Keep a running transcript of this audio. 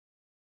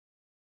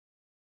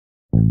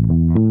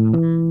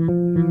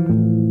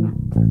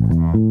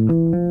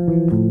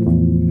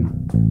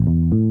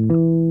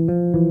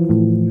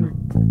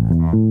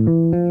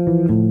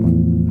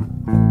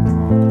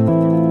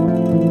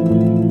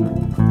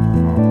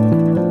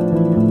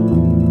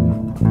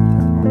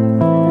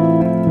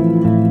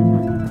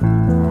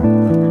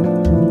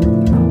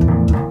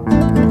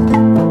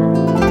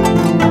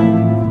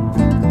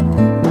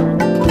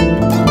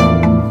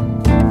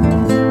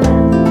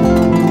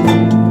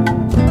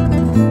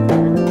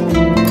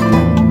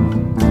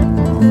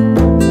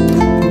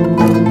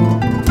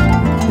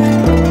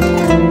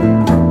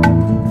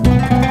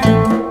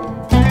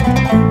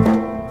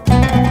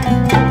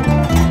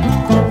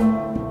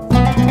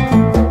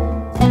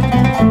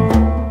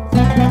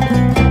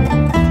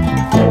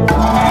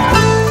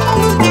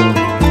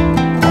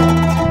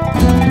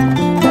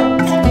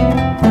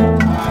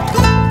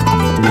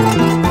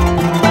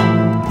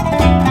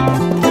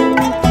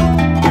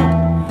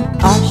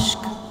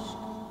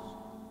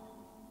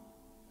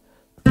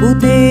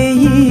bu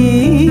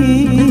değil,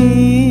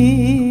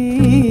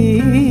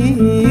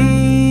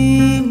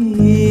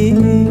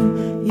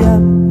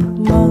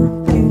 yapma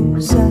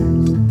güzel.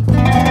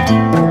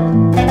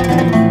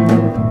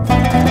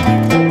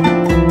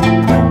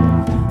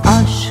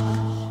 Aşk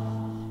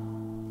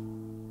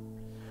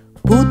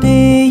bu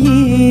değil,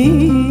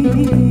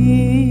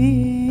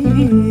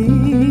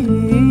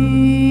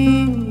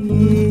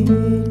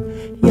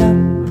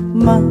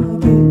 yapma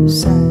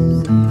güzel.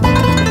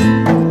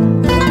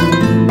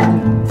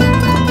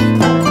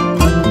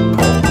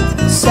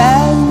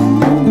 Sen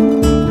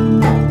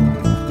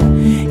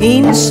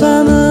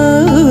insanı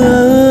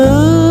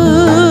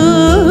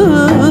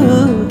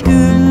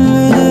güldürürsün,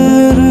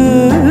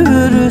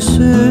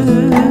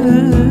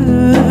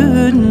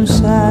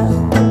 sen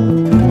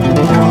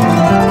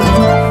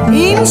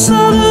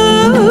insanı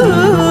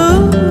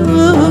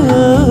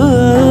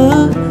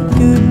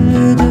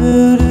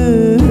güldürürsün.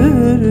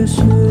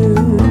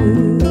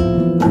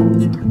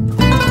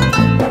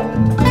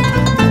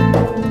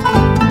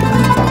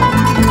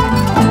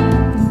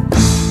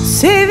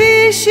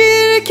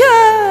 Sevişirken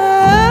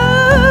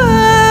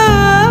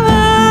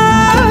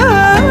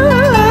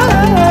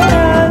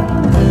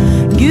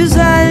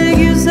güzel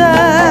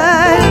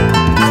güzel,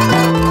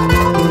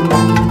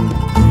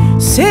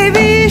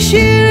 sevişirken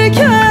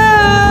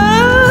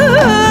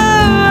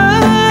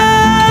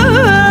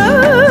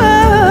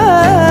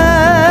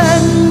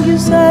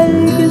güzel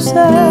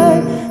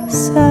güzel,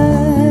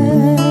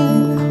 sen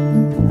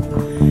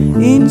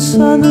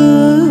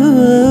insanı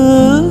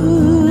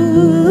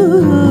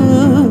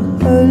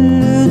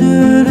öldürürsün,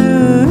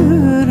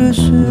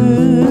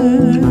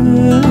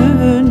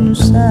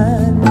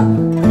 sen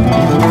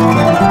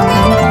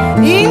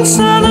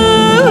insanı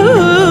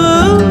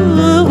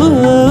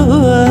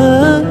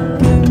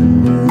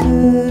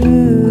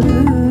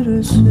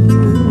güldürürsün.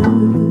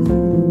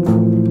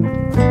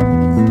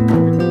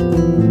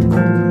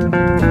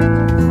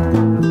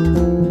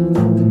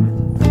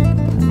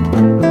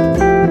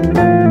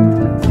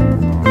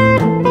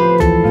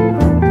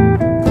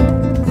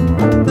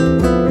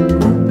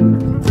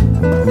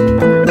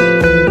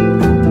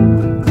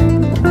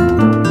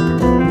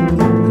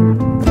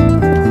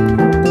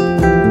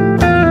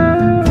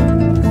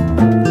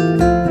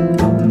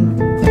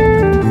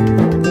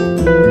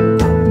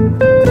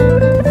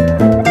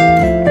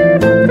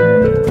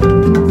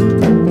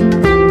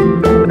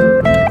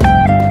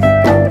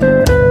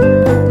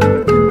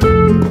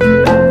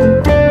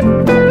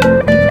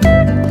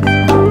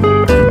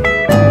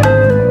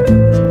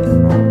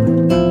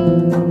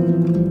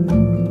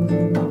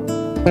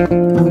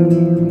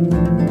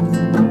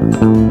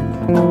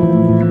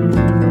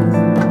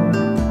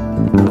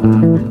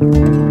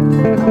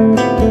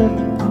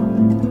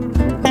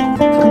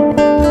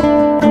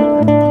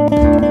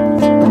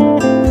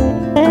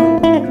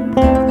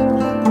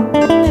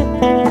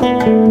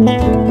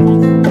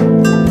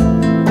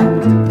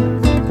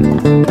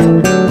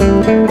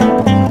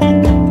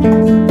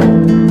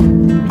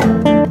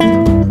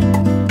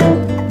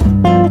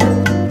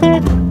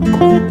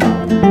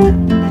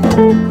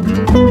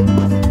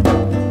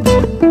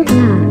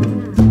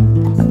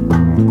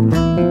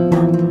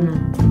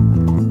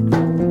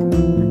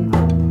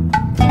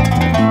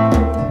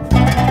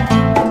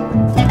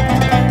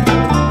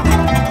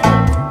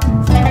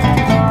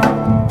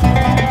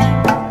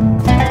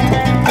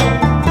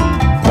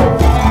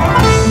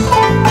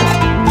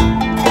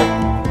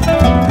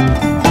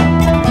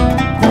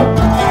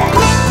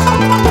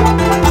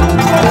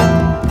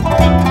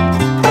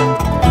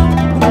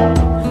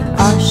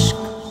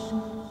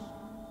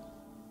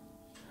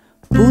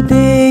 Bu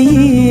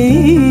değil,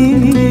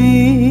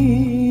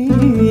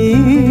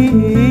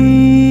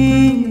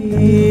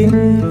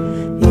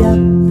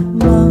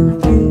 yapma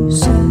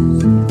güzel.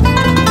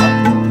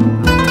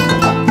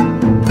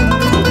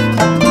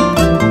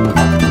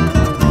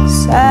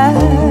 Sen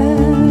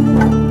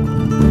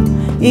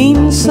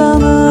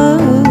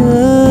insanı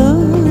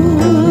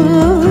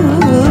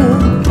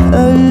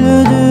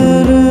öldürürsün,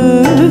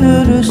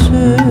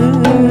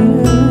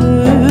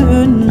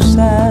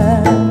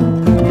 sen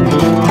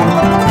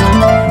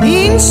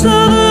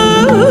insanı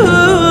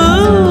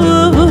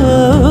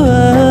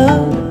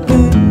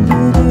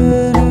güldürürsün.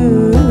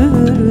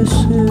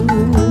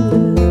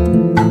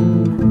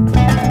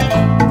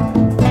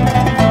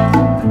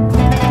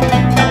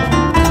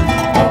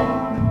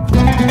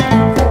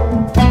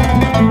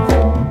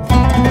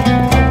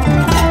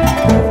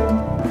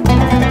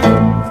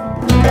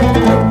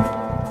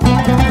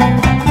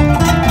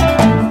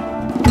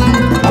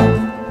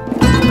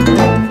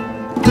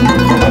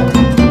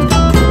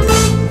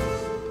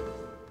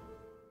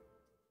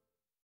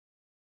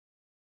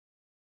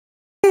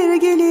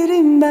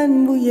 Gelirim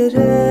ben bu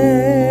yere,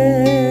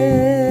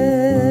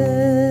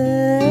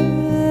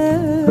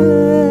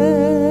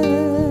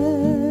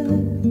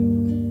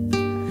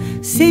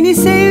 seni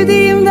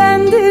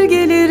sevdiğimdendir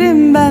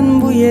gelirim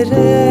ben bu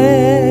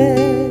yere.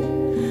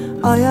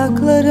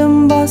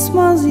 Ayaklarım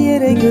basmaz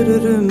yere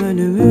görürüm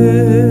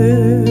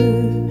önümü,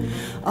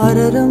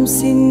 ararım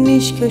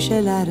sinmiş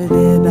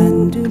köşelerde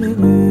ben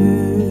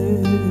dünümü.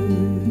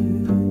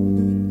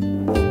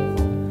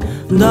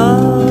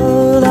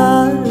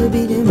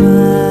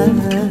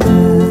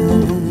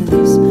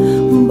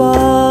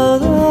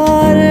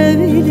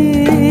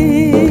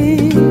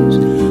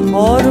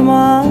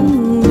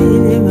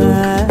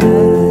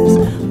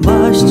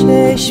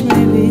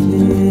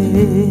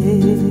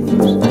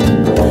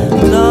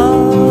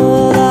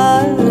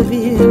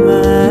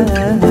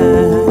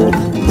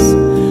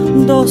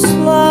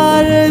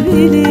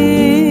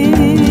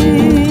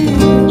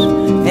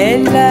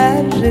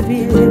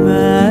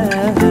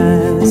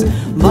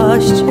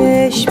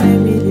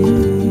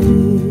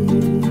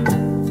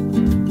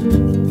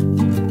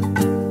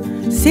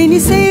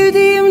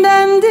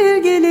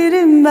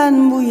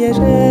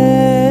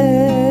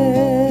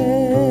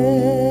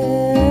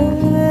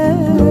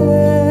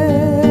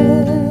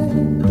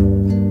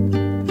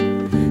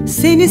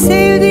 Seni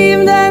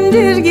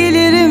sevdiğimdendir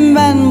gelirim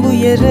ben bu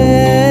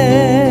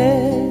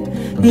yere.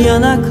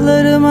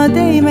 Yanaklarıma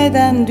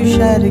değmeden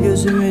düşer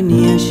gözümün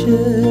yaşı.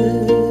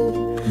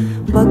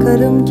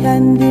 Bakarım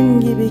kendim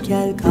gibi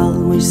kel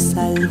kalmış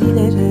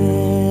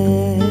selvillere.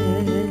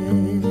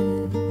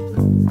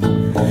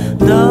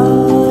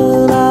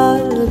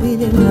 Dağlar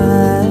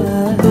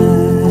bilmez,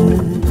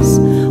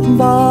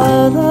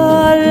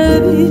 bağlar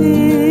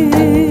bilir.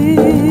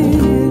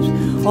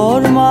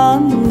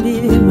 Orman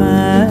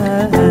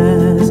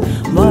bilmez,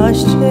 baş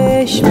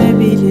çeşme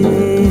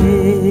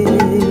bilir.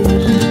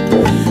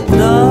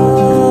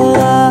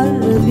 Dağlar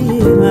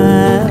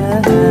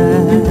bilmez,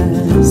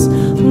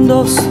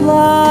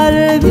 dostlar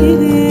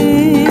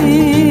bilir.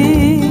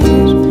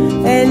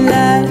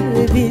 Eller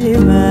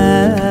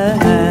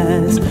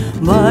bilmez,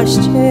 baş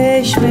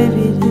çeşme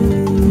bilir.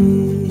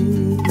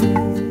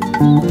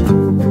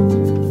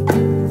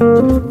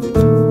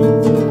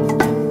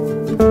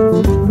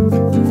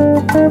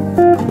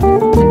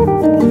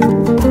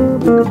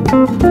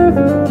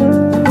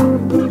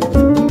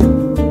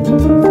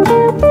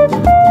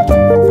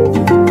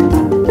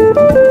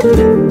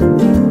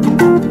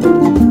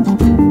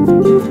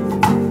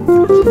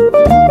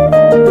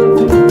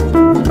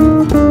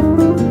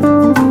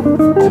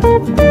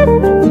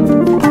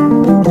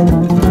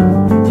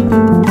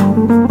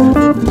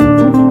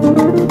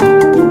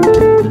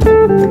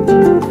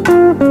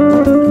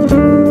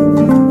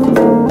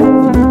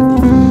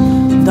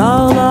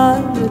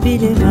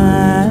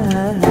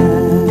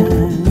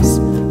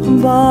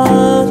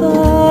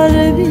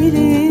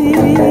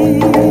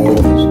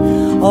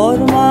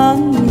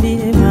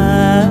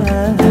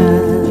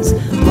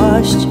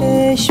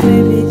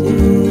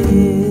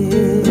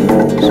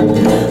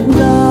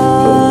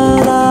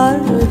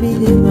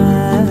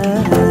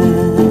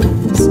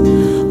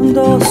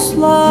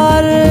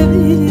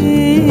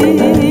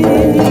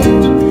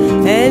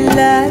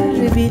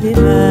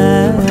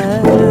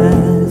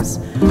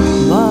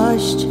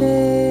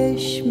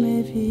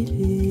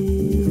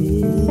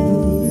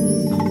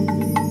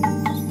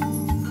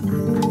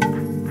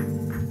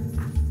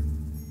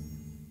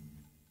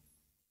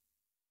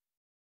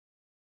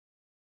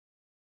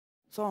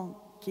 Son,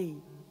 2,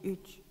 3,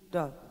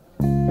 4.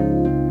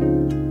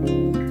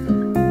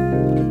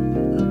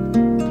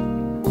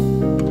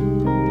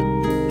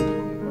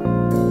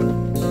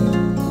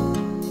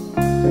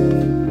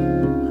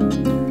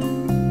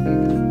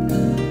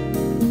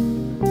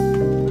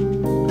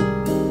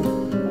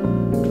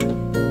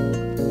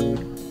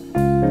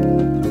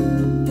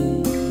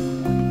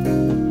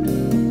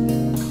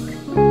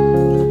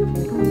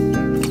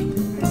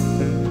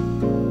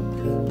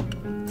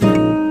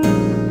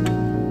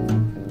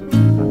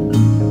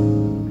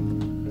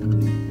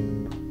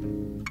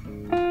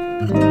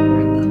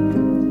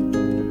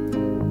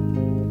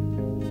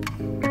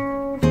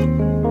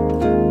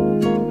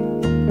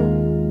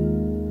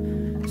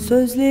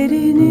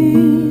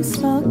 Sözlerini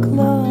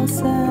sakla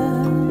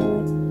sen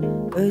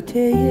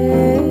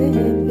öteye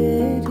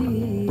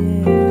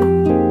beriye.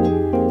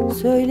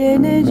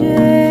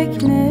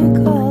 Söylenecek ne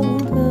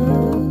kaldı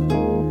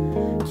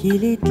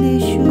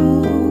kilitli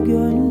şu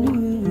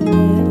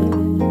gönlüne.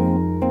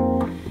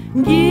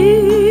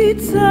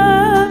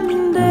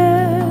 Gitsem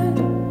de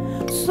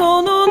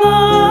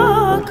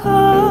sonuna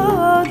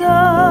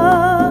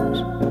kadar,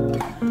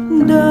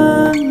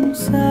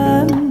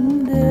 dönsem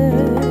de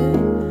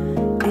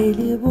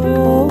eli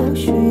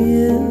boş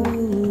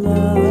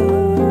yıllar.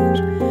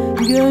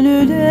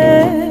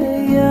 Gönüle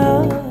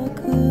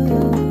yakın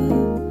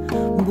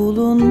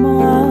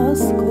bulunmaz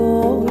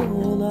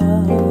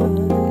kolay.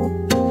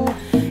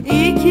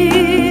 İki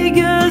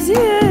göz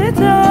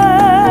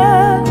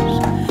yeter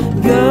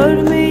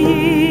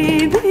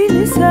görmeyi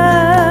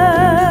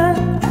bilsen.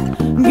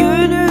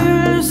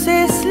 Gönül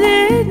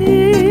seslenir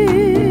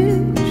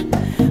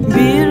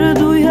bir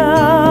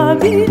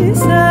duyabilsen.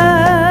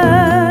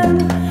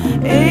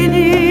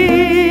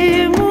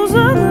 Elim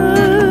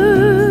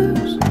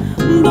uzanır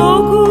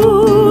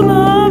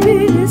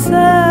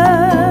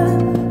dokunabilsen.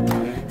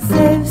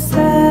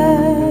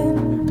 Sevsen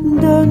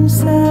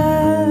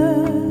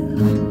dönsen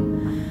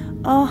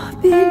ah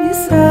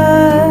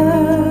bilsen.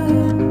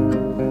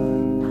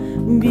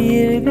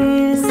 Bir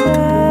bilsen.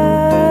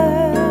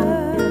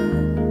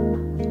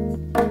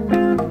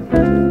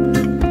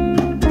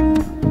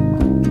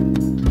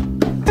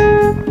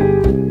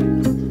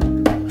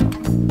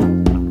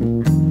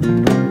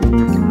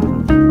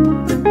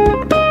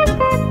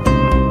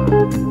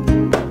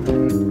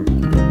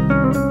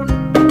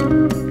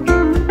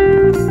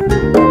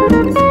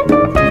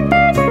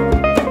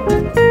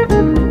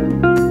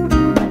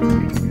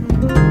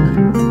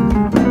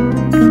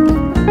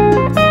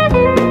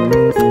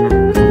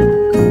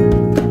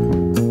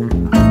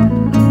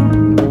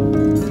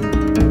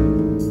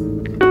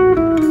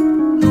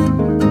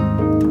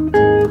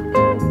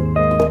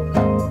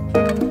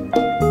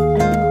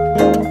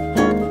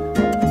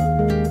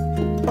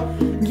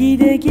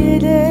 Gide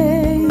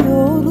gele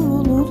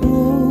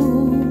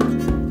yorulurum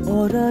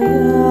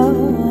oraya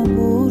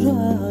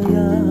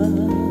buraya.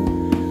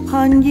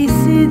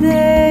 Hangisi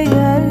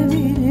değer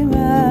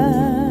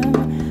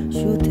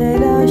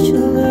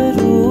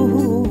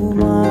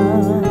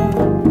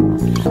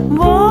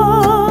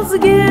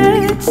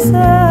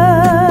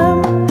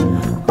bilsem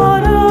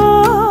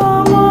aramaktan,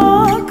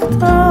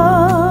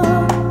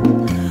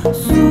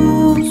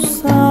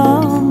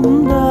 sussam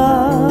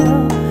da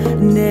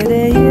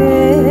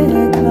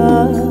nereye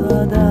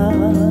kadar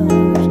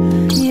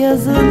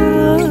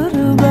yazılır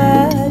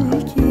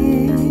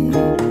belki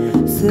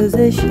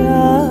söze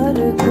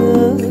şarkılar.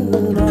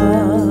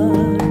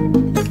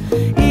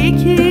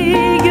 İki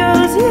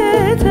göz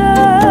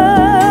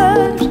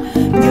yeter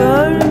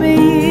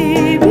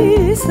görmeyi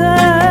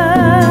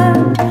bilsen,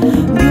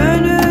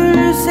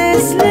 gönül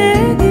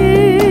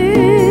seslenir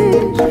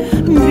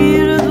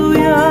bir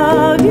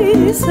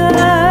duyabilsen,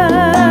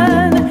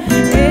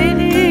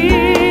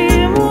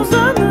 elim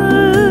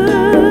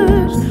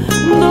uzanır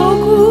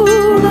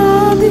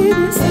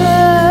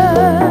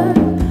dokunabilsen,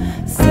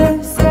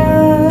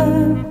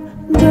 sevsem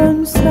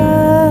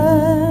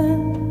dönsen,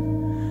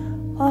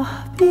 ah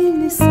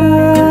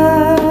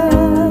bilsem,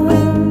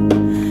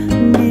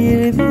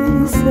 bir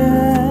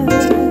bilsem,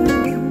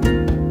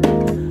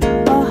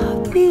 ah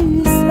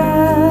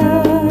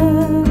bilsem,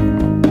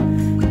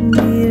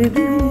 bir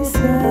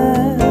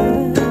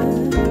bilsem,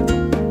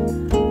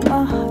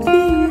 ah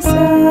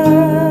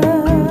bilsem,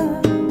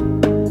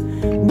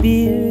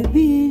 bir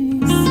bilsem.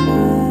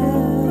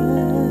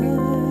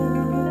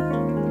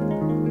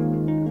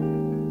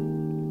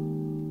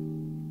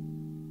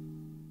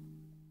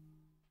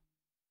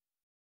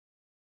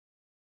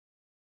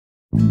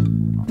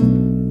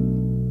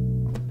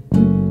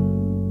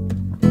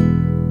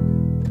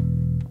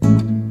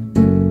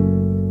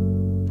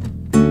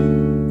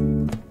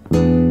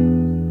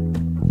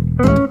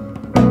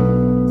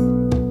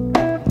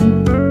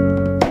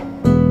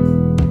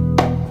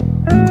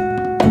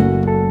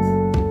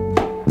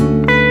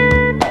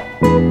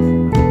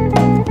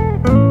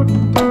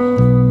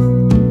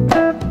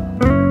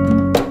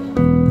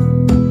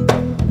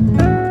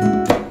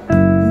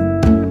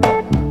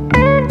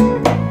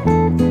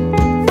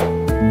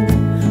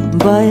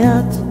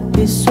 Bayat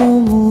bir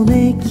somun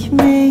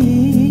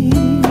ekmeği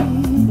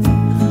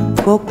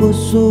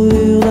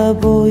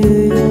kokusuyla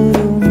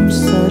boyuyorum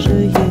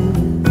sarıyı.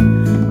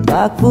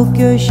 Bak bu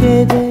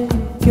köşede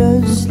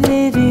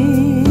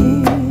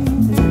gözlerim,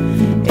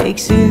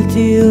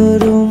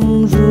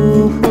 eksiltiyorum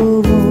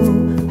ruhumu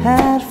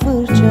her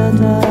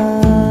fırçada.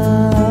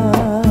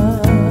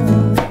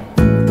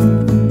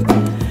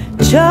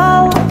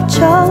 Çal,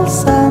 çal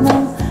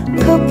sana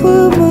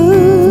kapımı,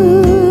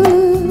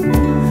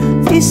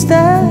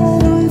 İster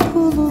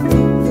uykulu,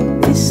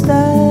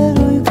 ister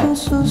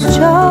uykusuz,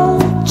 çal,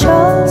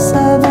 çal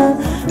sana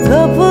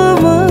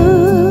kapımı.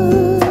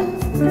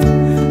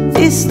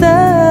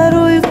 İster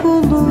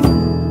uykulu,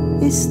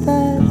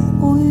 ister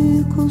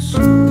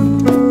uykusuz.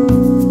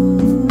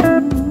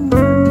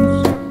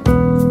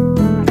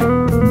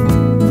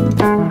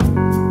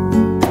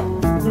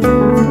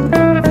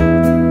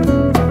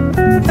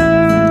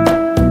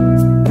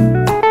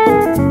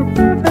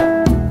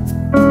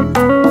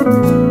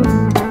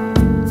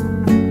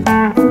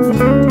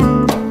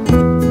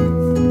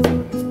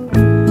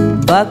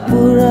 Bak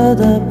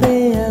burada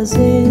beyaz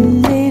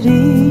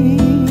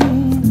ellerin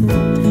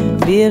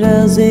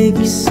biraz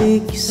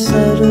eksik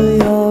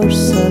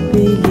sarıyorsa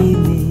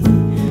belimi,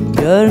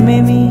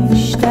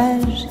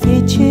 görmemişler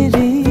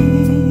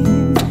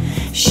geçerim.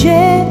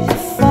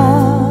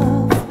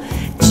 Şeffaf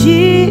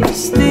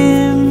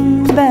çizdim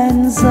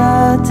ben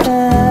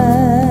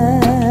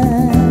zaten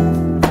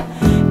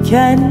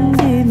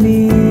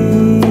kendimi.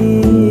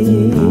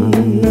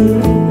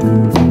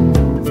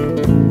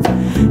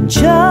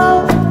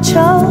 Çal,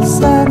 çal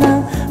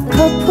sana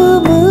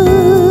kapımı,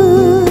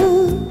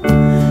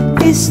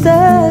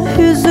 ister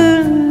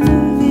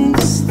hüzünlü,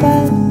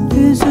 ister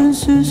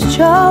hüzünsüz,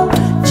 çal,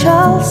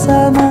 çal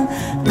sana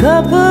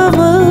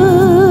kapımı.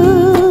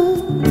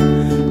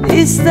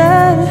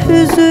 İster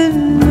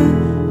hüzünlü,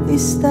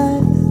 ister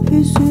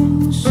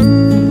hüzünsüz.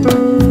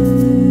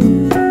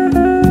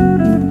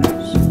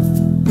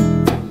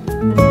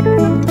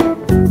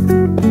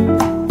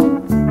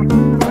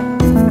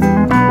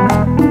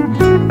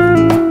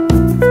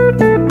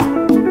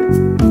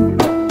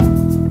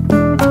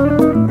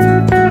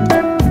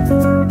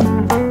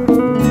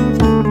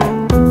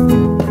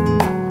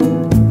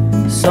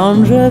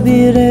 Sonra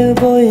bir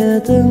ev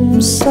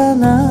boyadım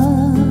sana,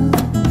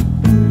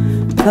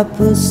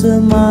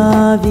 kapısı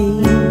mavi,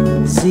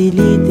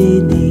 zili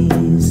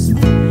deniz,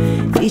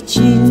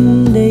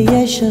 içinde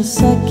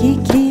yaşasak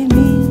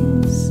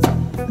ikimiz.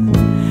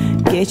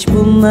 Geç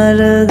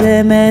bunları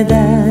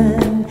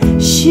demeden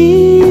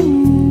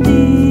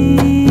şimdi,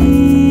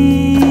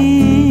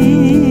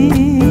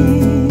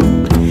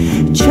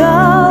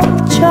 çal,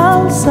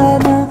 çal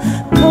sana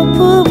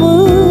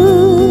kapımı.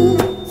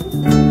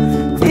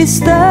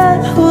 İster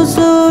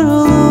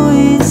huzurlu,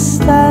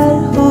 ister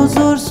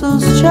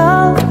huzursuz,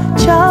 çal,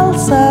 çal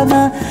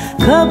sana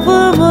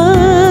kapımı.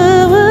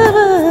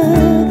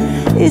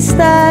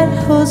 İster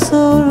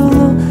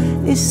huzurlu,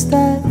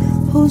 ister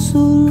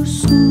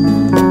huzursuz,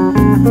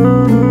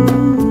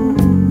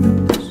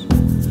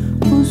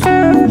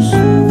 huzursuz,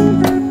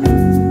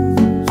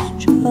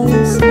 çal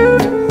sana,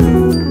 çal.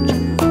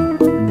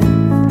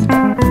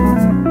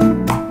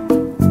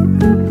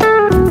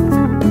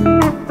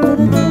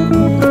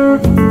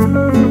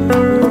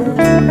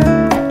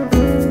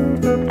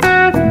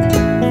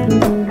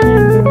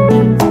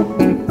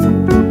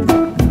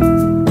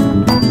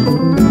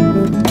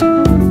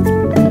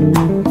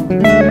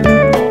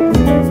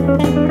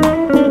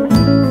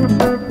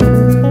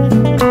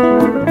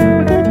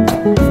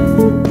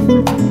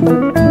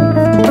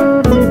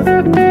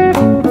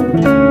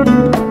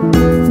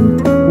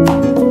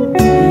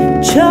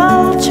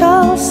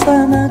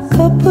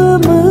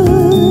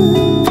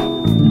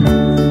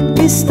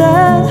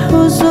 İster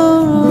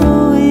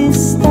huzuru,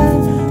 ister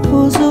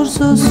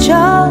huzursuz,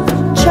 çal,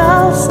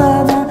 çal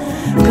sana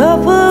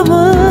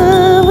kapımı.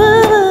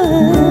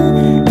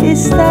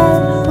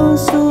 İster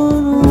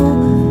huzuru,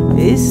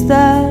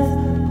 ister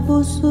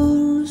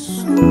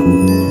huzursuz.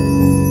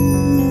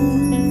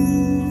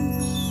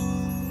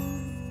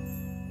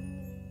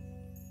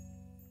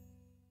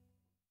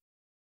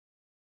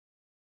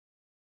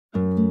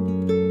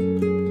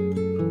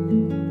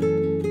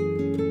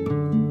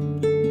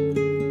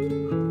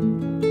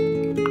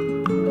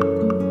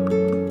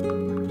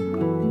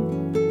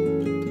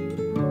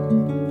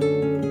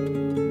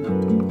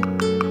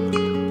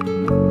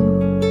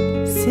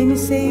 Seni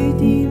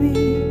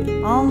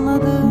sevdiğimi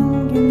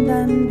anladığım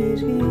günden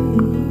beri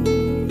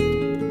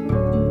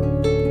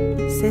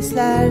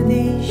sesler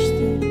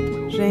değişti,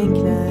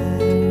 renkler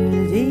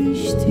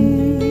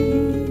değişti.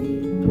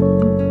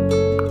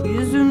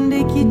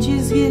 Yüzümdeki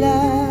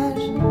çizgiler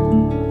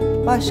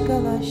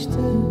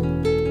başkalaştı.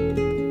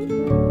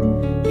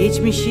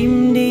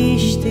 Geçmişim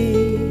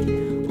değişti,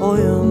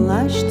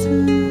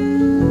 oyunlaştı.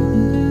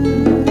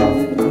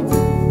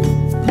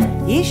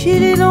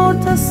 Yeşilin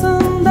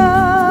ortasında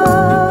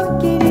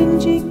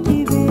gelincik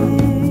gibi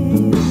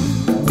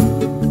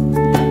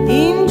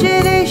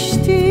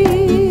inceleşti,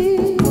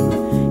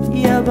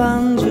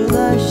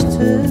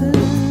 yabancılaştı.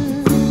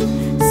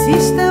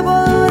 Siste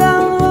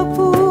bağıran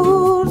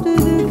vapur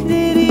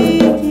düdükleri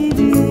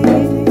gibi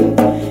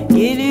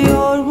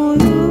geliyor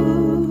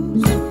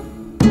muyuz,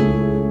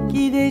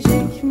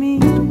 gidecek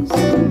miyiz,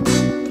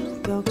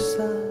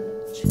 yoksa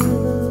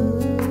çığlık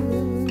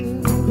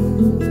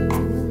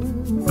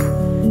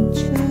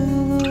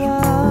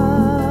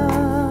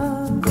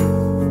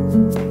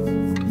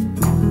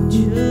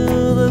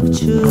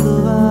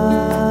çığlığa.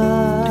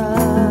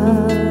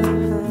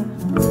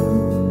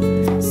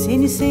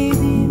 Seni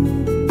sevdiğimi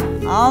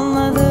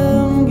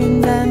anladığım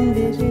günden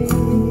beri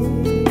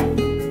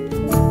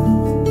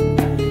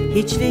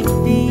hiçlik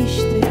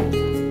değişti,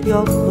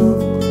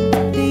 yokluk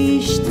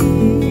değişti.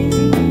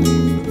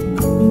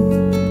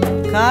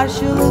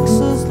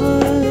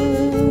 Karşılıksızlık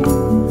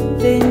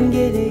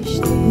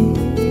dengeleşti.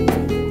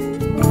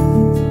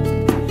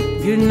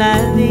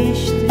 Günler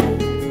değişti,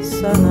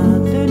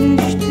 sana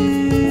dönüştü.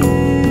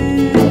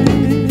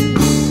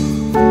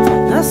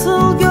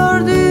 Nasıl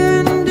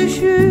gördüğün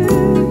düşün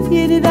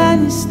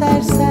yeniden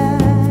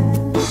istersen.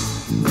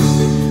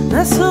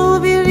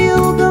 Nasıl bir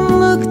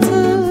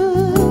yılgınlıktır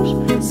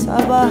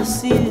sabah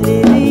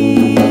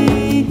silleri.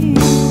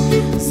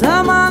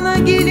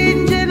 Zamanı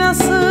gelince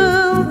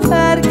nasıl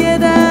terk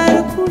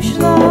eder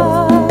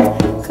kuşlar.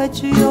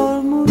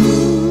 Kaçıyor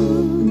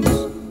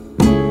muyuz,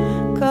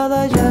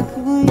 kalacak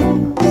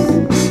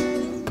mıyız,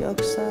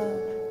 yoksa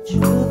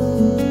çığlık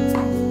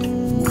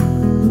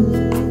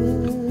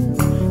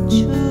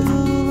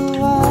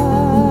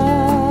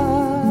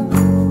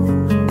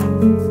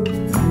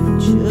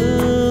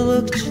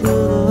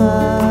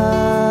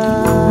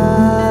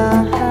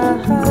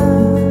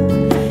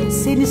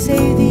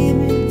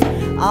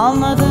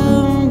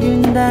anladığım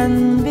günden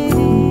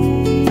beri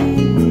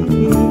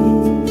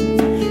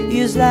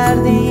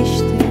yüzler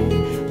değişti,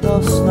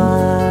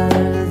 dostlar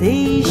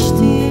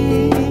değişti.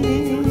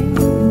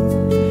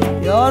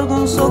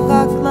 Yorgun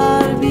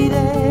sokaklar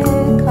bile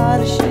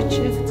karşı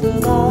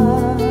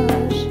çıktılar.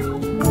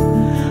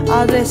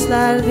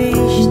 Adresler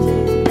değişti,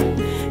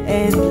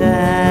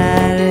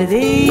 evler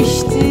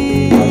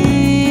değişti.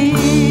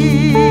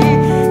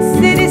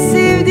 Seni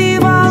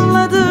sevdiğim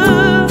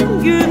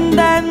anladığım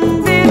günden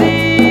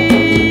beri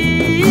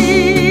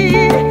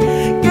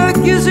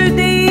gökyüzü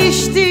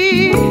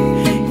değişti,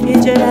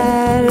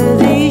 geceler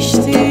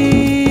değişti.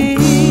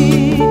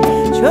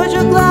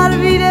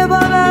 Çocuklar bile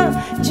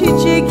bana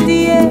çiçek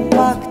diye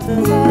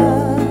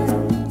baktılar.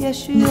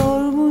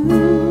 Yaşıyor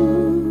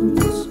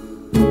muyuz,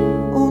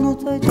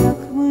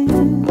 unutacak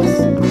mıyız,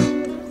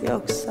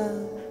 yoksa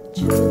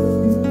çığlık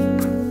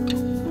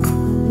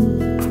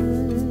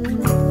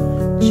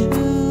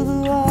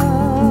çığlığa.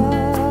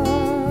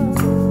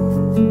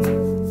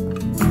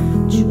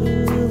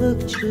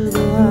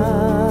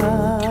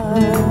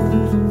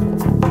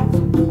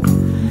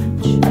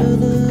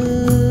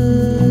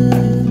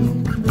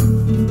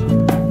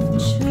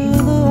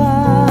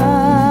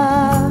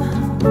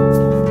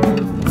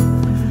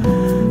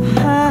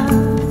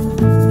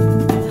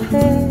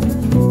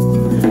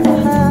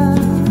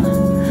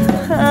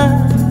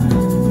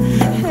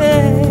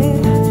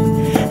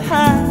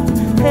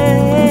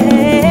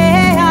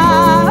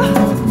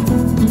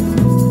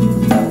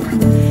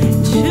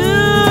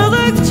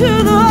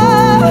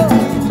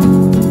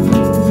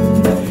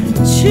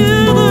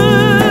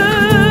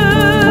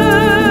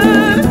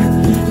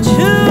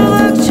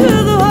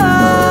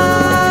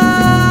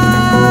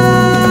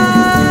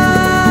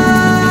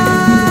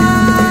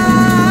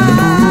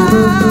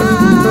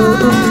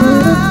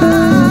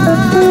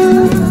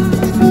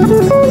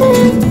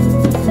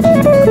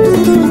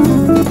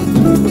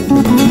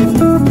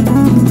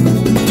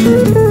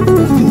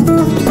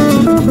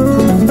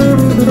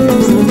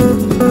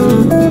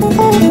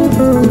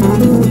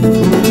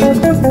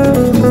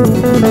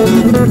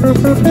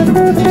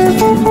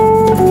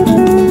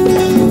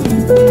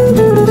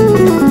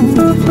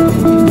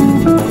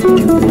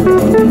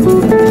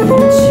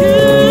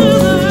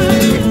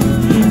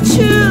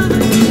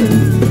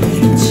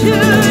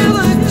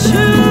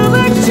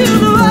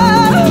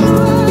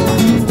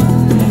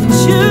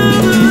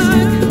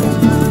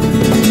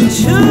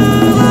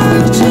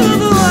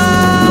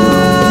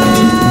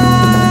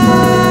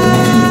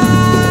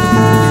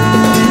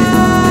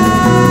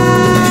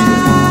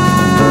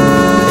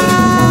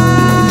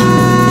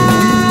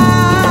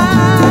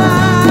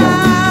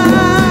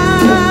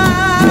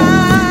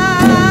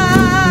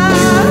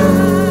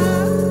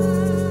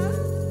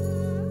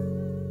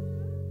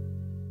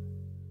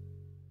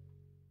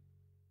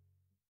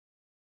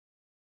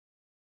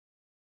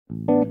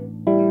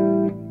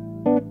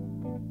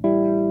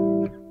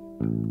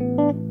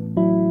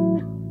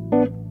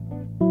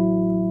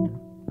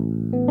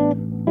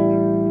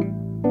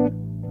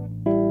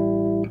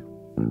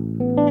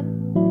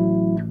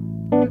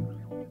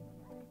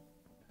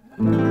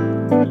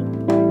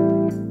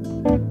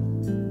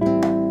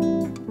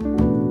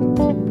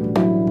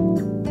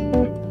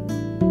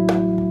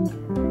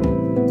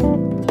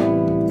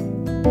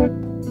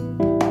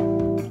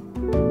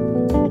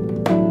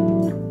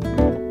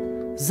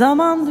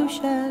 Zaman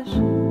düşer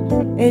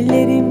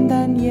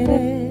ellerimden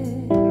yere,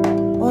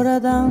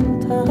 oradan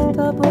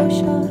tahta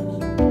boşar.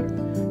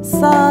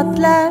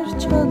 Saatler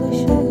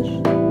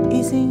çalışır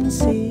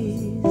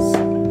izinsiz,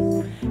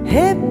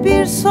 hep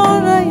bir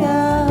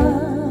sonraya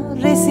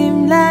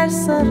resimler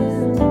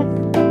sarır.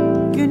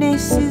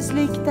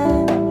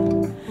 Güneşsizlikten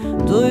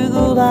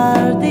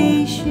duygular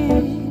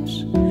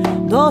değişir,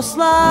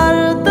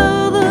 dostlar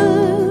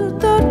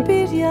dağılır dört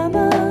bir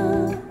yana,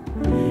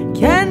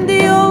 kendi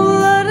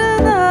yollarına.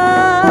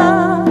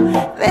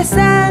 Ve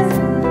sen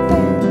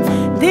de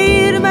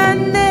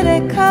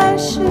değirmenlere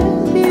karşı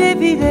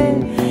bile bile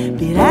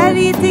birer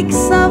yitik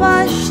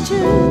savaşçı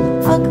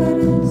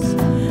akarız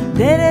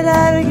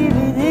dereler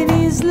gibi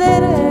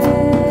denizlere.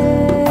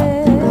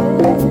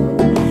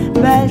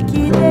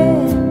 Belki de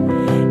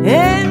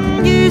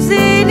en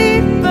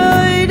güzeli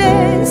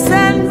böyle,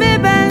 sen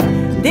ve ben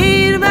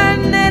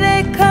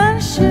değirmenlere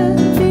karşı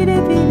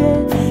bile bile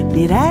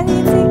birer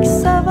yitik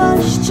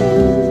savaşçı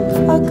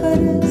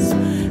akarız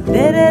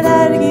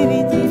dereler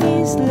gibi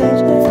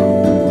denizlere.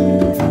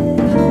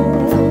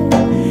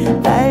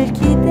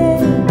 Belki de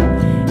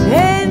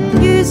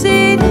en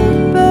güzeli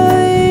böyle.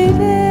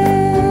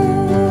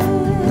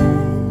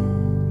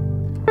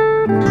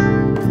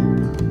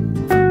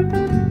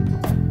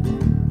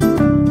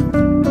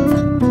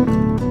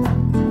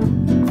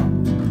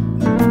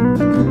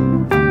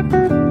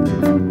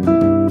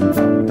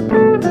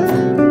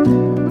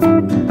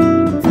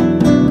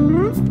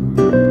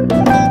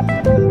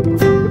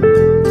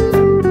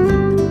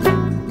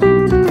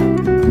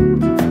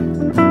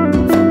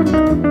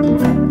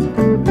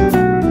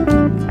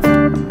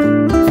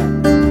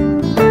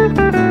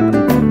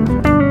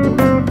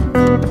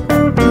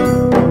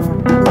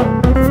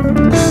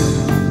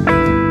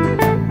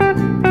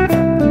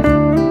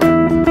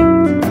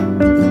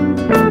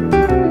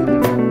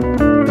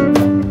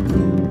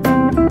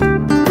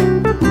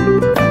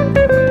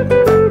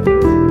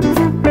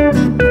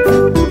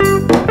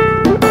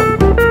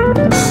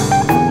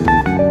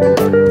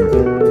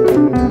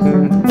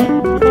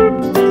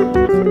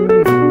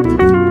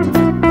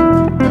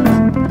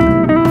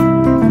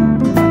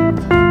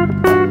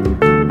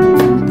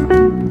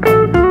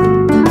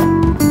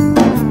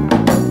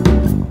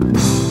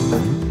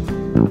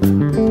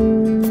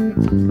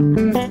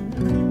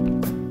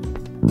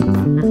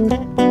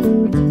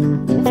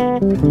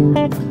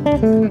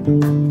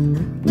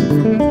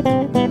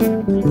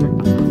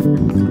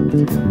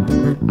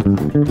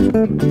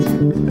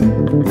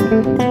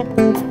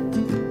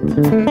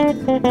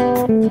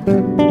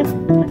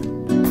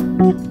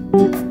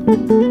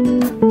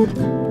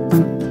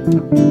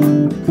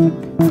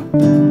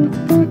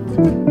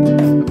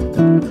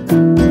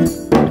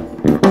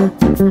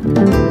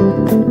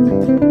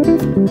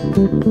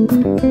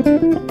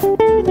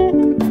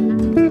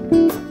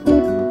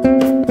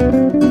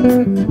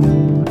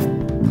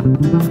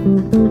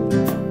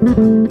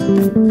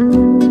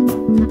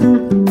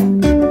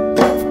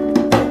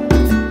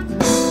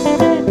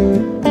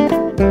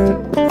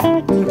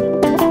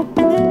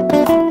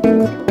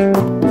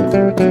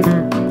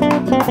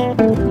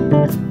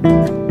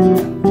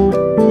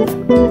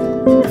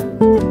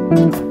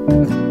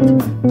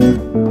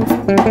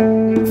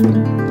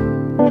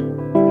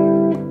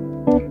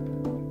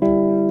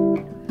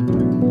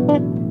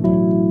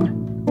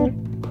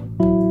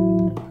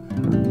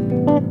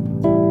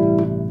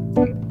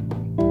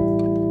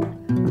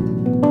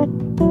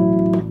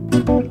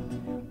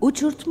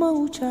 Uçurtma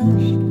uçar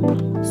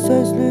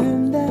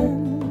sözlüğümden,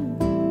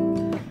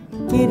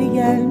 geri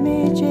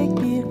gelmeyecek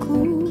bir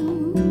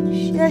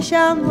kuş,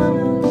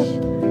 yaşanmamış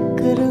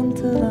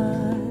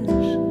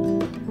kırıntılar,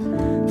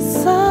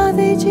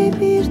 sadece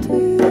bir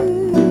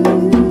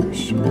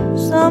düş.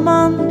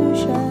 Zaman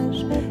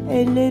düşer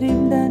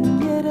ellerimden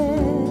yere,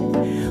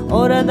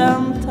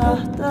 oradan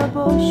tahta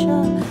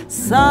boşa.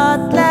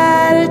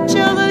 Saatler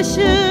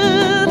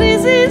çalışır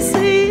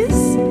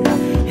izinsiz,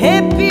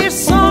 hep bir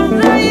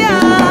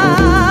sonraya.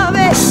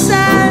 Ve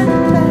sen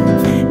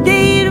ben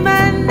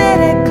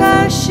değirmenlere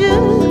karşı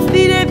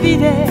bile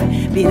bile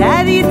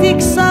birer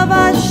yitik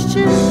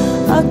savaşçı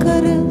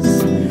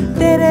akarız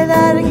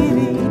dereler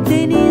gibi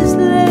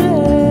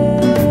denizlere.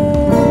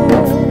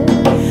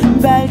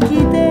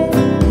 Belki de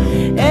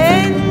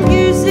en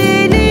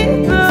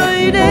güzeli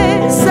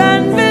böyle,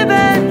 sen ve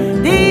ben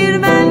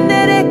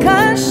değirmenlere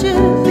karşı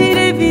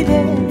bile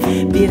bile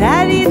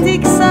birer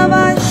yitik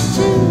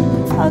savaşçı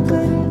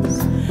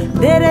akarız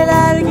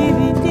dereler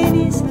gibi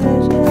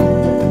denizlere.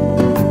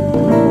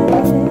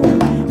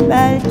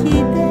 Belki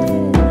de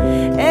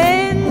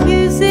en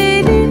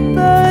güzeli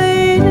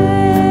böyle.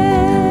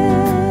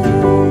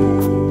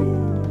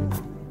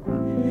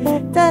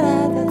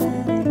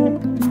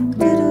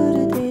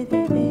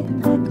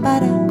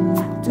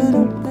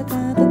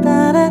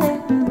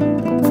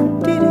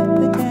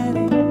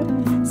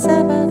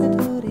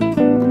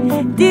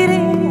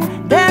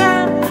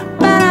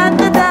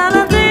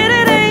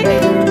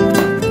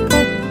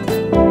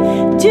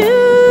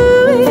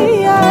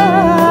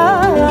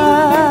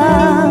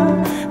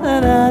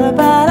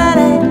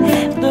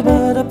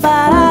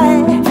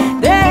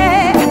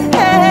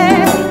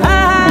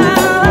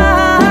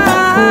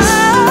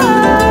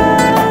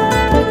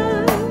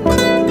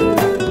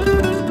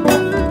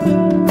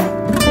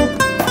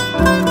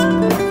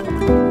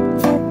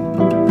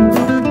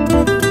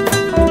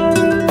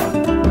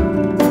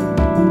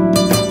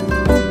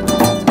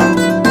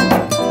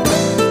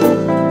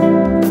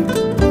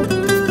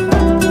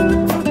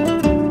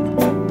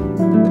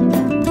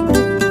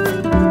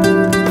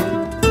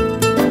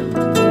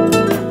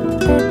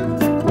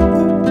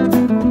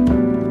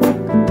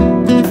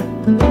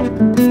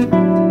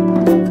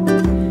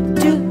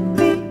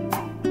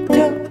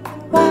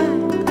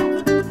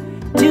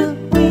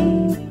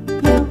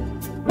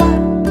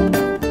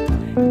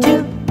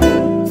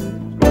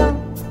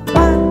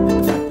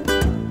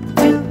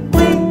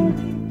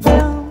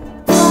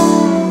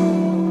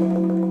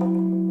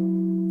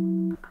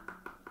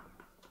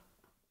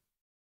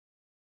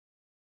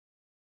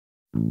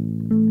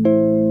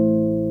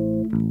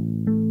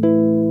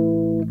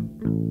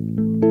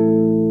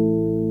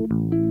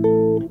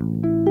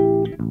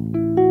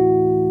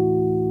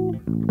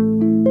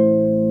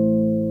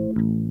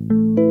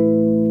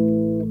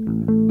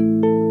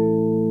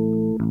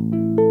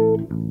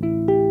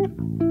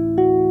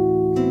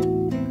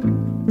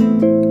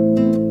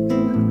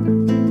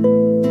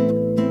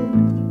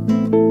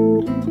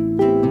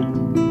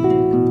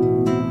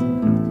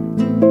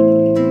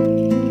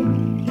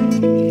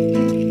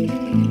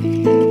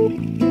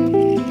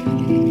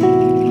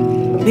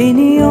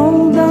 Beni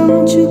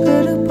yoldan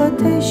çıkarıp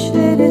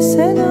ateşlere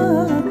sen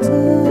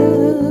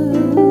attın.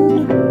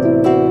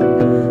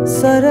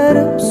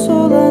 Sararıp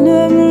solan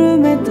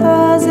ömrüme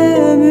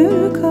taze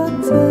ömür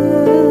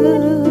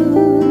kattın.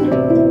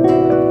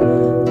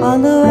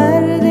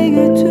 Alıver de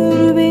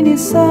götür beni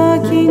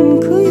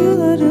sakin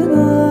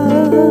kıyılarına.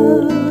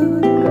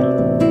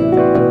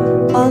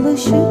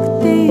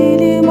 Alışık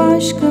değilim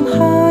aşkın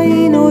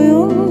hain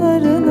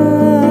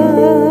oyunlarına.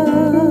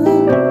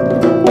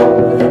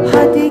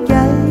 Hadi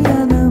gel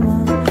yanıma,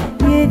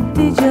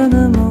 yetti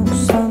canıma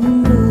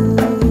usandım.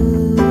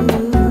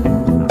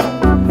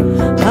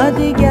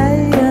 Hadi gel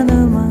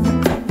yanıma,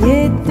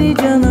 yetti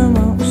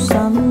canıma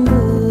usandım.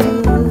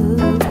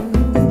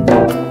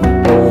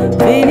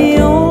 Beni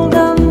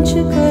yoldan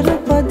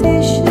çıkarıp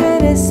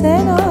ateşlere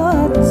sen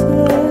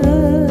attın.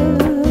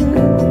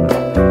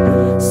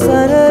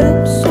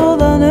 Sararıp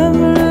solan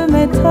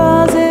ömrüme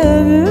taze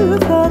ömür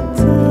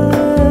kattın.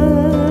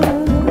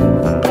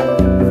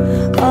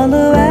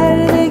 Alıver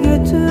de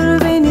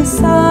götür beni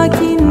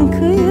sakin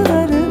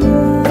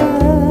kıyılarına.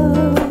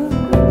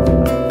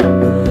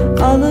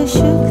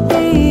 Alışık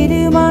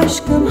değilim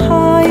aşkın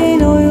hain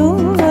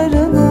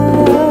oyunlarına.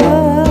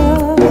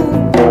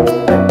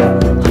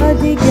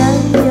 Hadi gel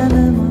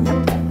yanıma,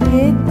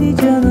 yetti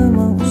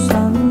canıma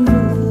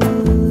usandım.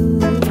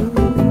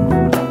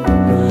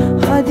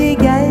 Hadi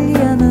gel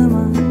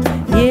yanıma,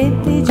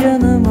 yetti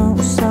canıma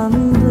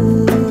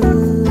usandım.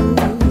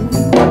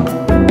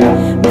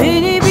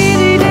 Beni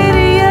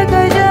birileri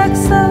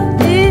yakacaksa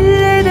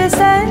ille de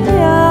sen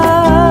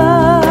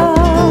yak.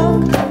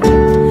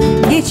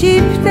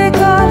 Geçip de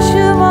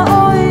karşıma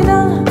oyna,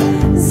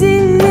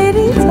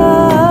 zilleri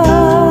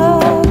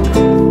tak.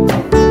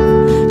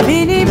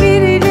 Beni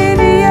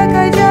birileri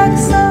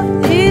yakacaksa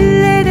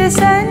ille de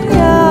sen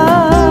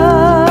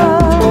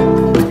yak.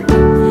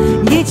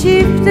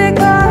 Geçip de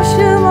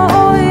karşıma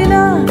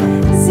oyna,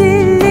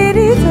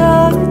 zilleri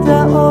tak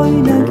da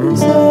oyna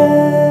güzel.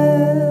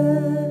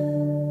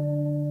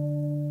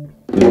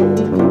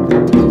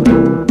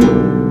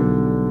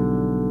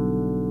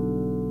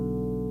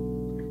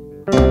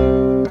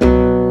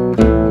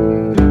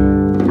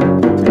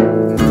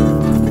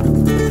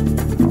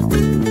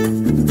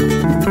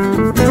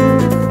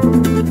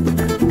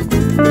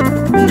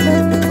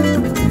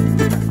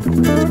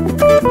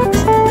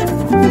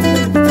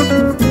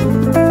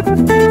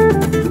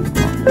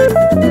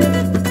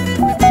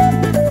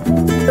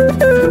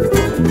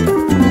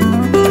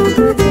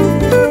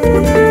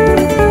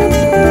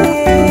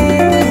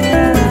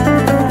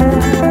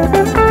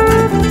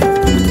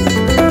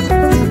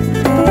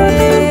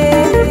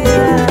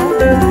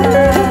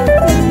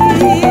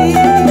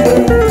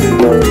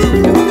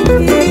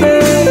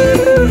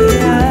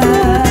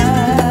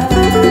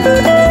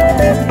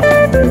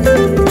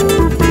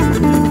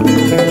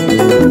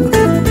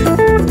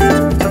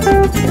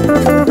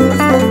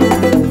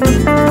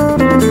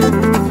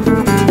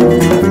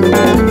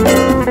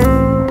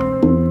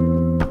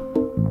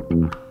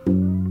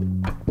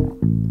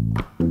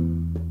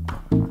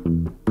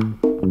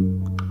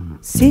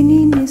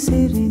 Senin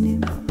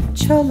eserinim,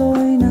 çal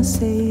oyna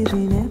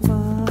seyrine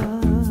bak.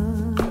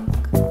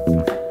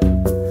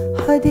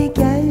 Hadi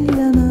gel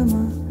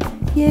yanıma,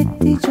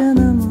 yetti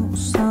canıma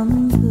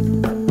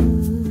usandım.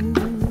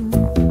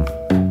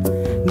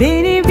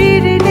 Beni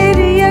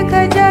birileri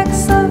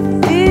yakacaksa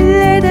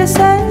ille de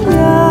sen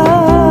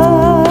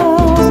yak.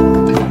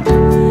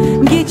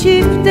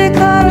 Geçip de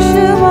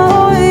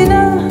karşıma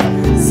oyna,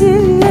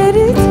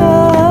 zilleri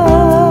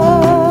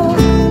tak.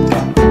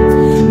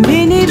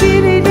 Beni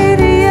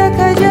birileri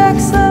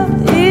yakacaksa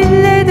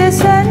ille de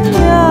sen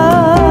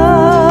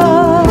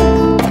yak.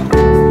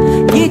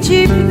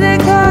 Geçip de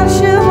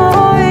karşıma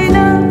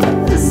oyna,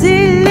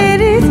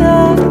 zilleri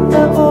tak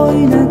da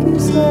oyna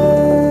güzel.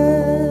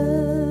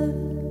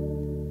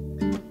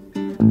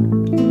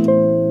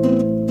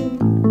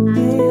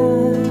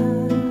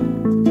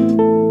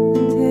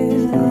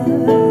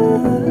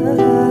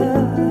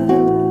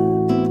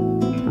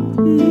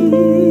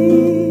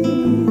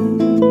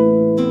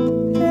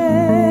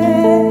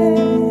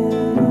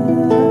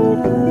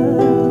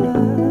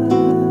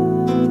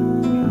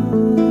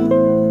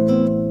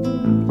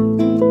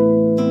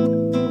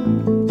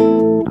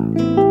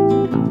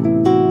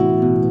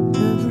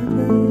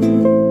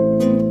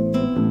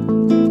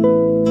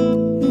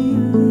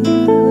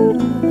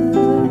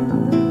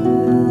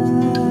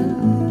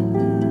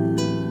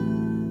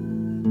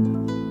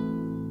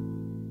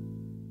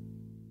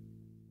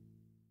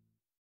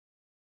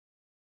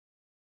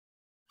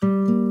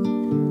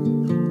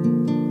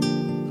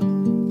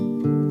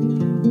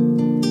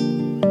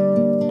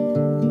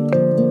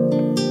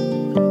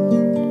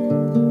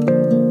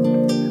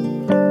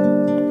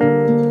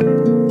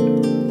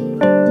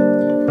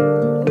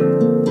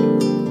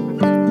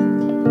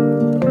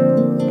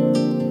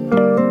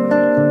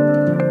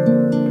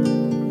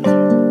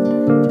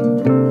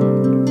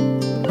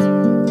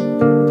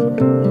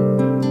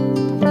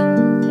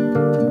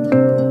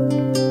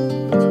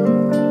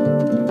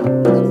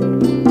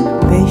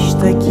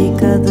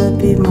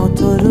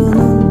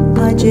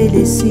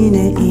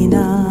 acelesine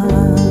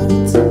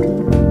inat.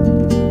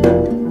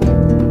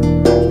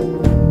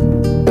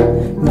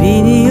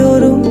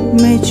 Biniyorum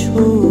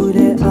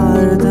meçhule,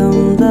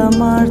 ardımda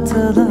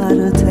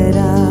martılar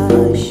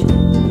telaş.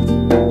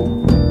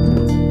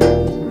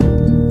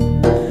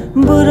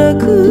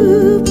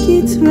 Bırakıp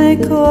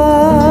gitmek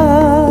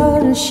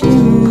var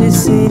şimdi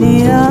seni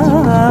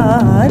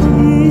yarim.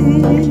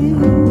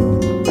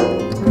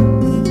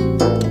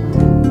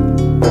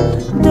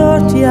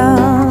 Dört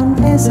yan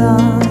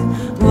ezan,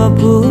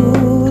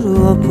 vapur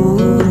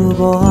vapur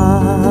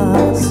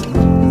boğaz.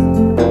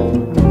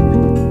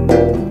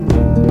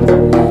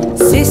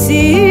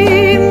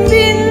 Sesim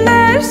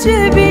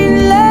binlerce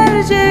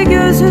binlerce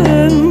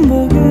gözüm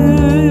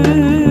bugün.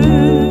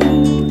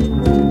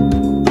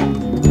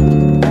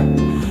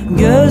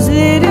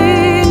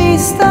 Gözlerin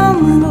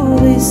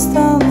İstanbul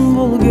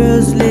İstanbul,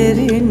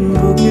 gözlerin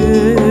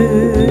bugün.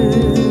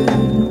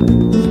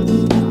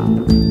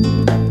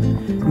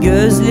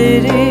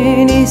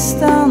 Gözlerin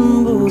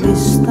İstanbul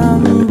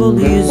İstanbul,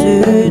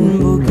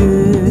 yüzün bugün.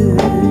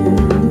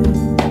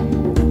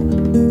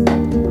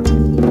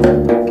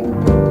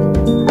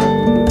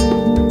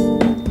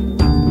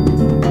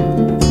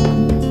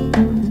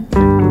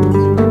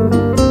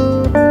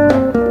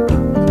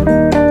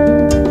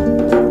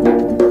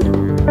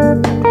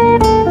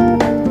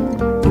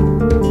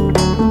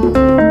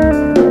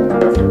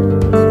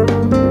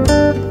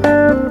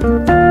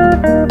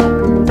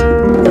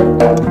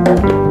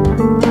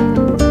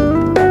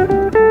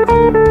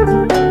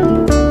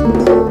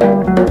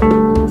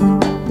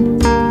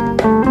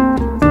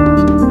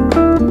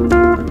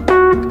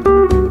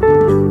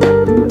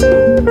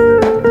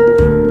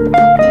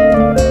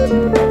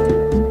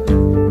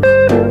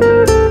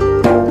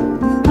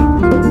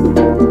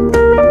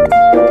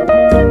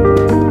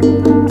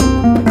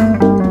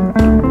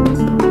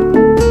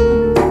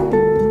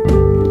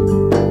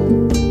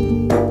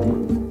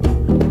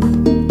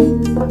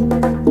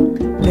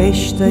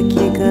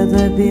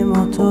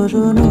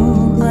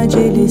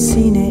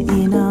 Acelesine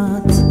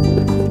inat.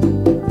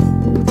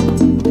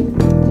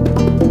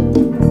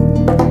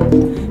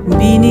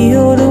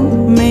 Biniyorum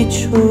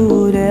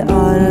meçhule,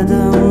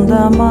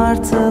 ardımda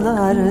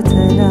martılar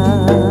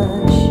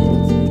telaş.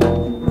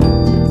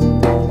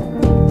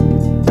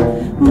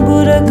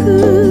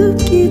 Bırakıp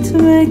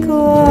gitmek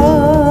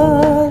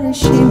var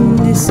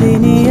şimdi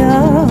seni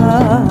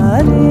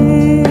yarim.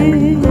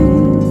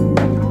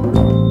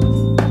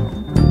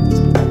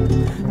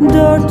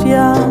 Dört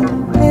yan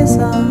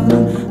ezan,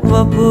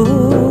 vapur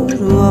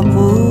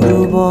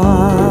vapur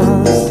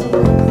boğaz.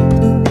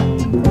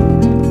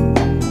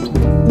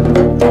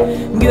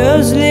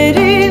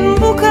 Gözlerin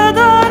bu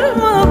kadar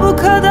mı, bu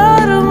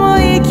kadar mı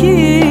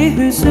iki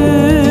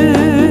hüzün?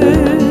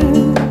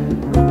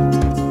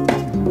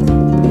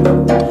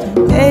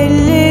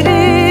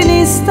 Ellerin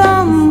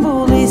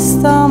İstanbul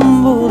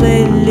İstanbul,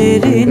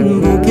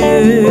 ellerin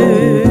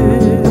bugün.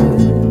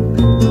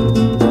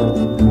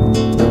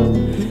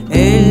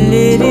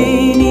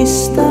 Ellerin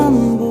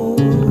İstanbul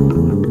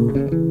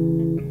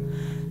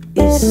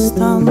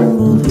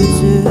İstanbul,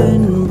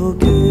 yüzün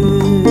bugün.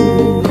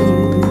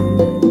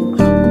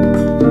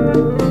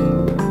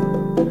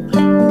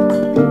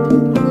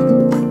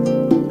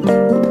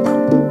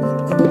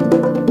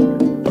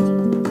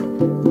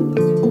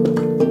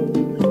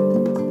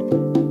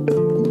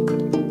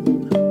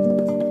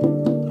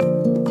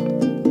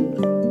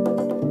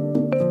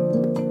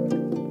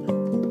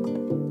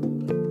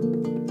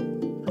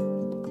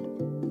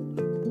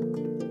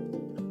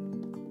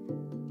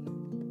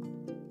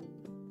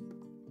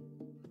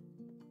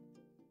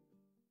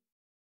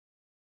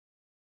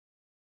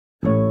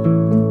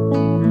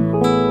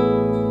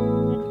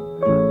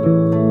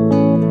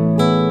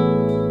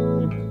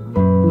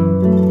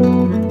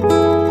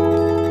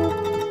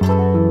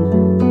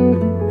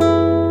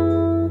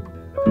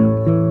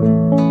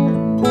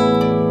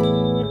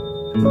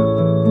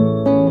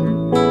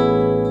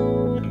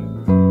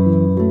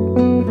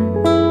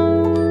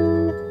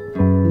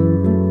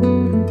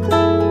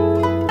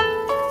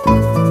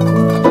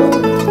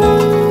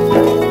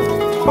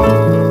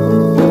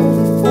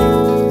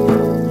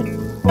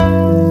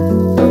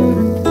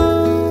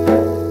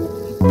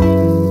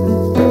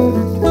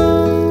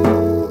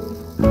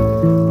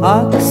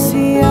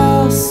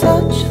 Aksiyah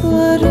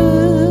saçları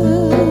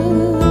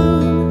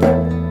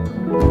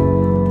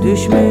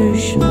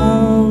düşmüş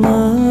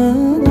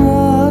alnına,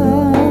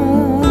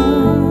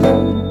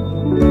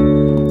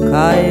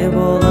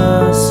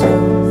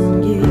 kaybolasın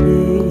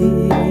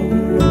gelir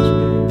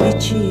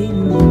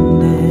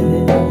içinde.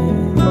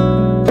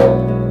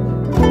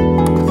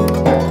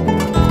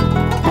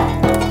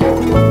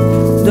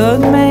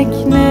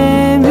 Dönmek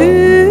ne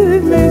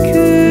mümkün,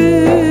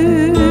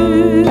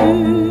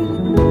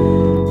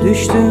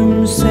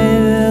 düştüm sevdana.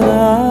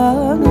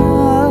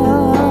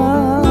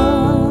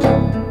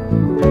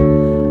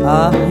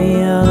 Ah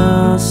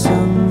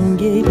yanasın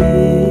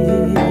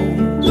gelir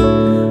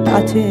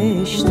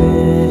ateşte.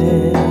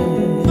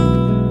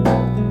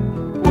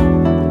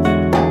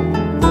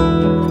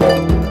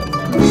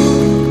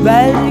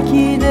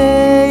 Belki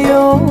de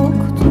yok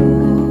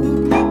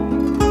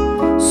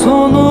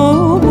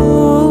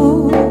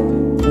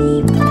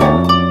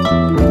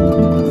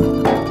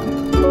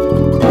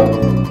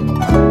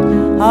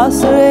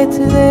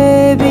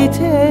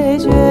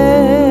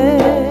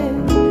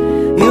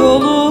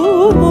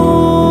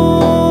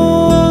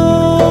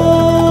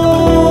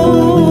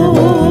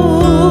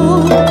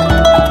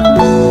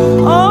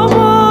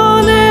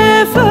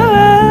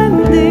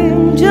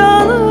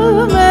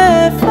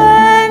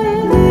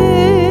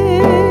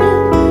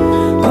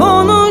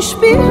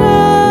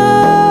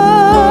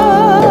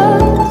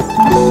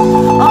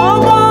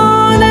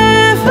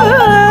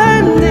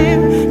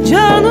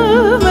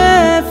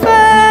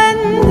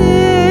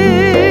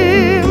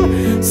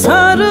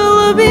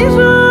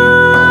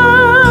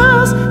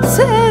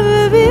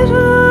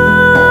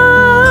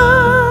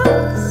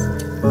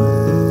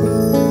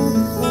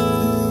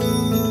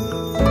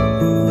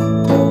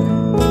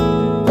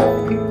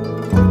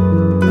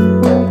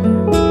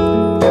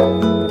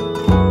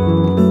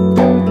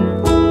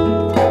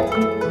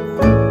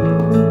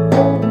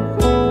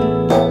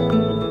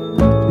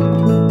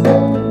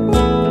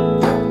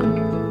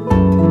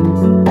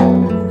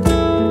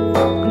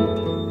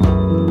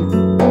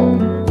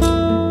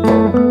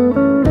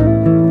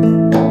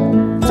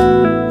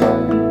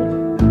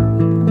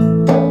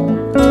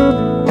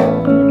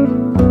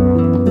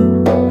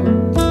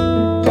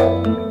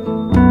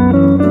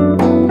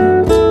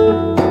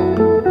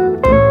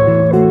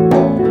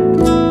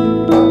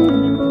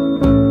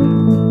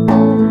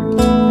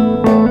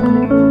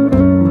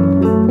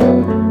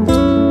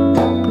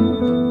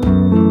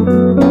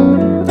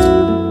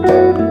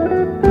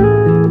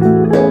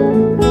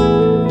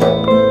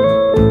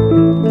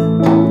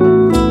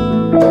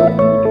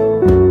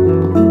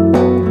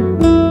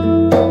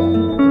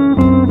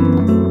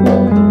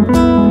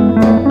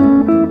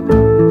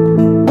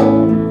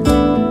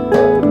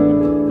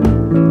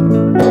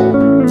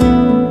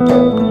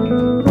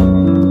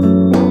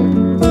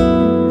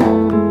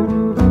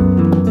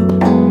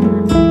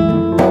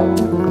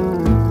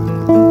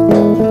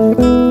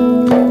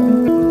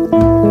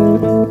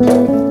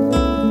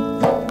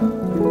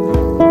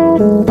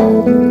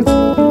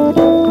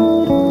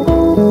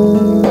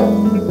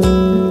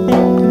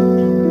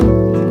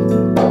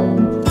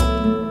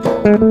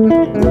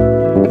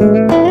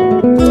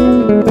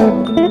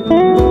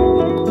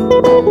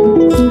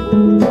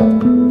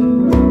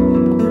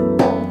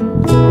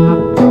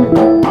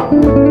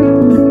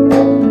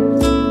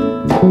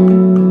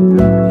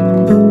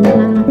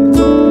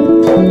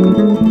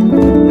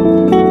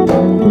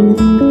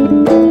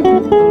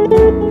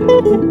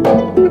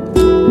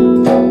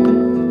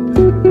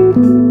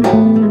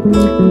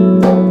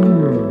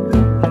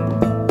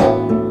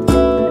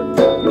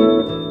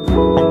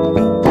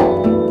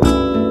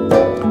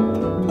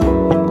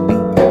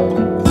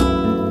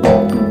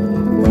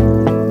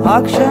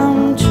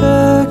Akşam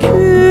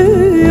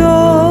çöküyor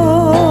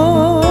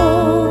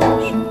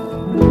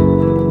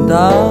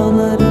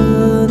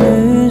dağların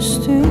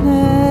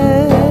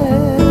üstüne,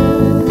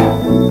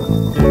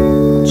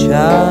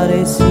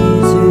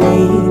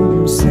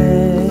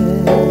 çaresizliğimse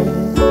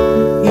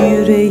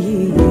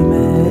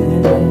yüreğime.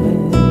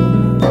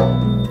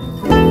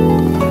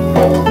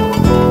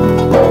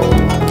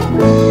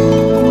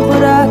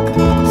 Bırak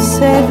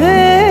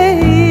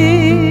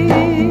seveyim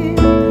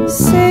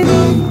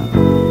seni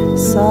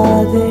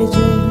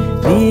sadece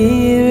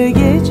bir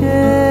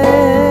gece,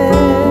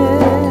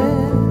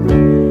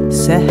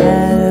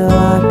 seher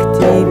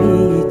vakti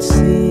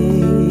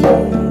bitsin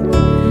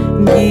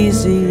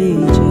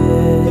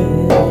gizlice,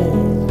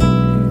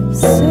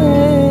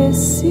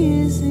 sessizce.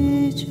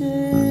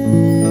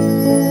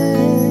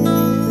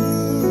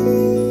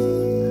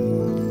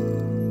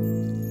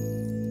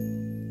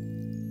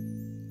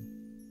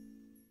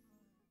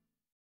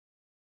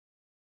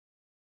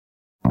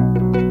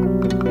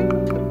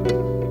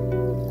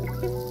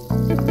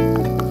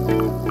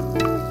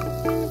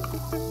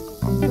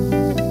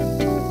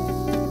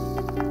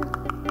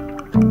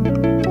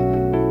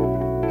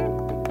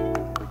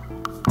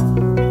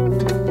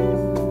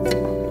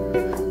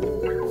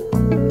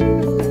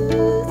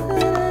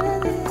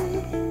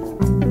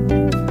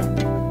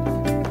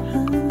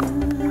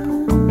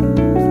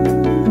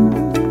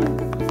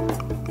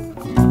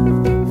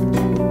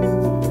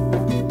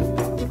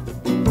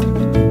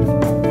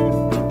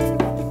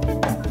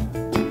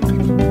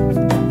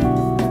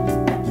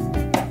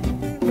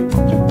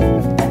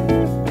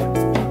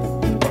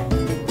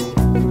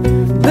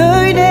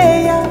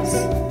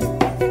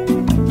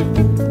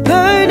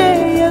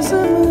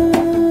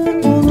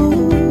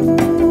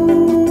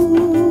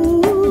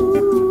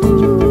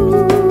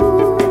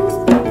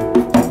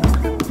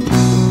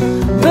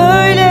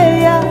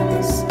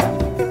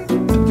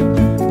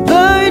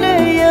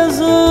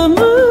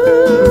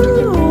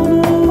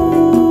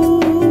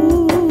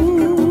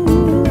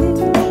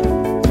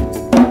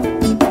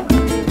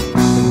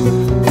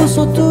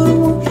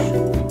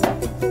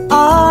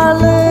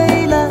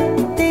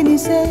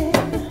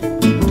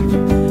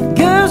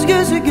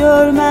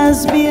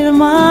 Görmez bir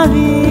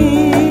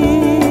mavi.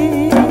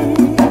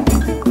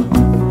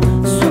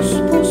 Sus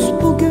pus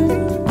bugün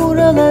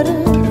buraları,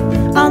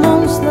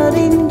 anonslar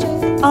ince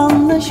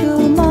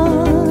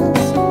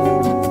anlaşılmaz.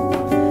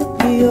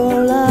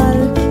 Diyorlar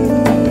ki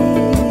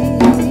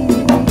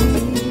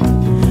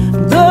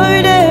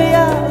böyle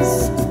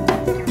yaz,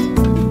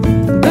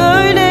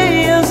 böyle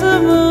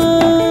yazı mı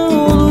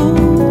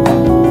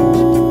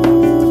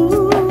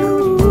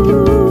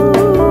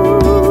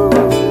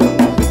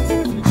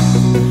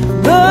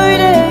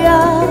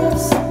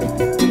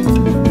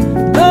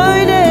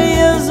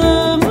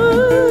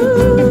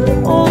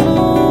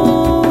olur?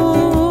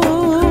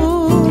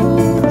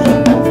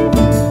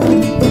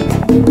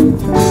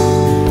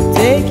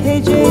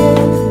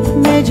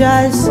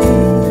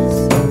 Mecalsiz,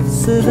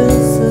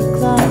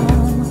 sırılsıklam,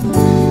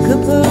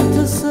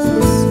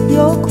 kıpırtısız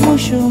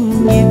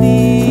yokmuşum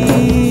gibi.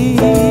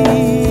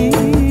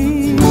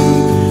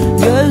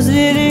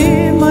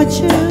 Gözlerim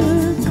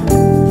açık,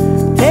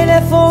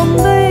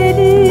 telefonda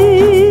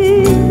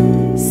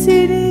elim,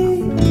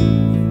 seni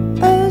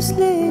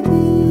özledim.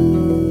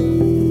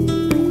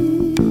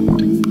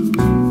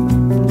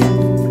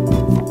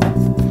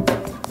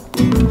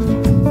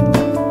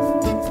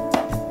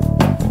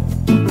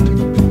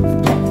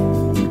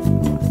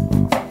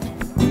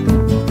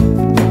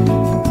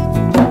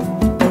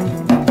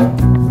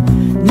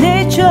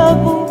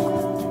 Çabuk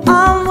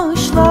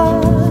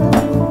almışlar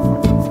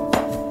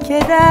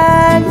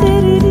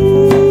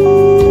kederlerini,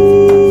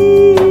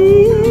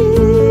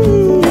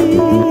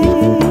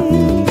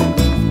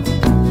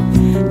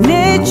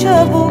 ne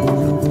çabuk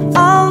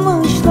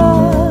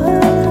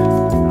almışlar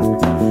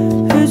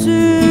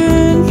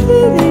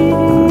hüzünlerini.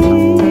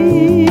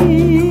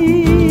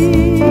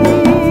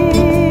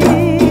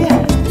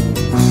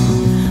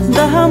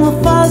 Daha mı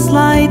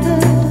fazlaydı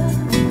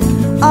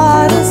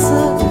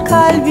ağrısı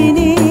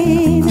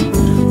kalbinin,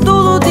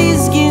 dolu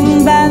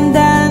dizgin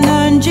benden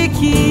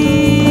önceki.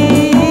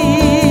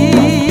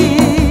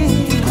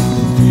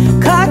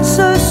 Kaç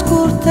söz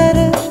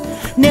kurtarır,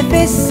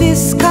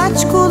 nefessiz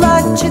kaç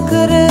kulaç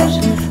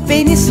çıkarır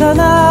beni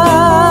sana.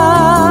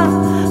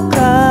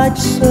 Kaç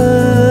söz,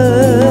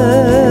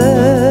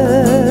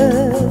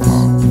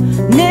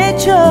 ne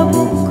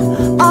çabuk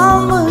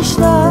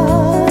almışlar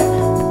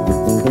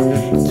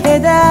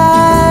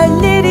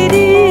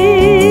kederlerini.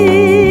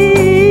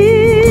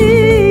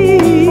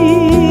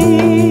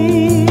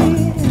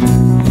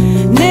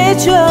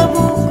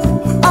 Çabuk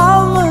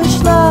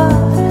almışlar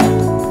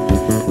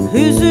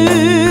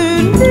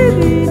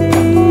hüzünlerini.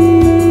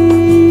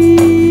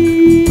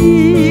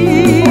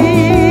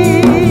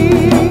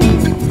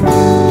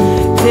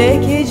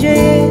 Tek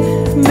heceye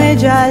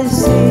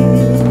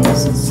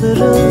mecalsiz,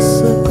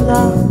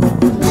 sırılsıklam,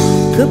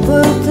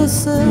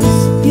 kıpırtısız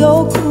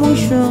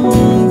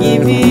yokmuşum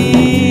gibi.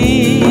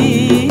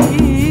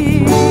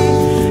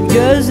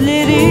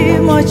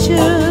 Gözlerim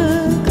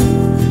açık,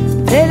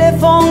 telefon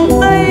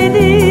telefonda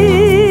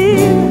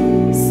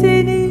elim,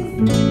 seni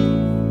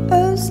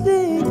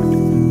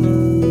özledim.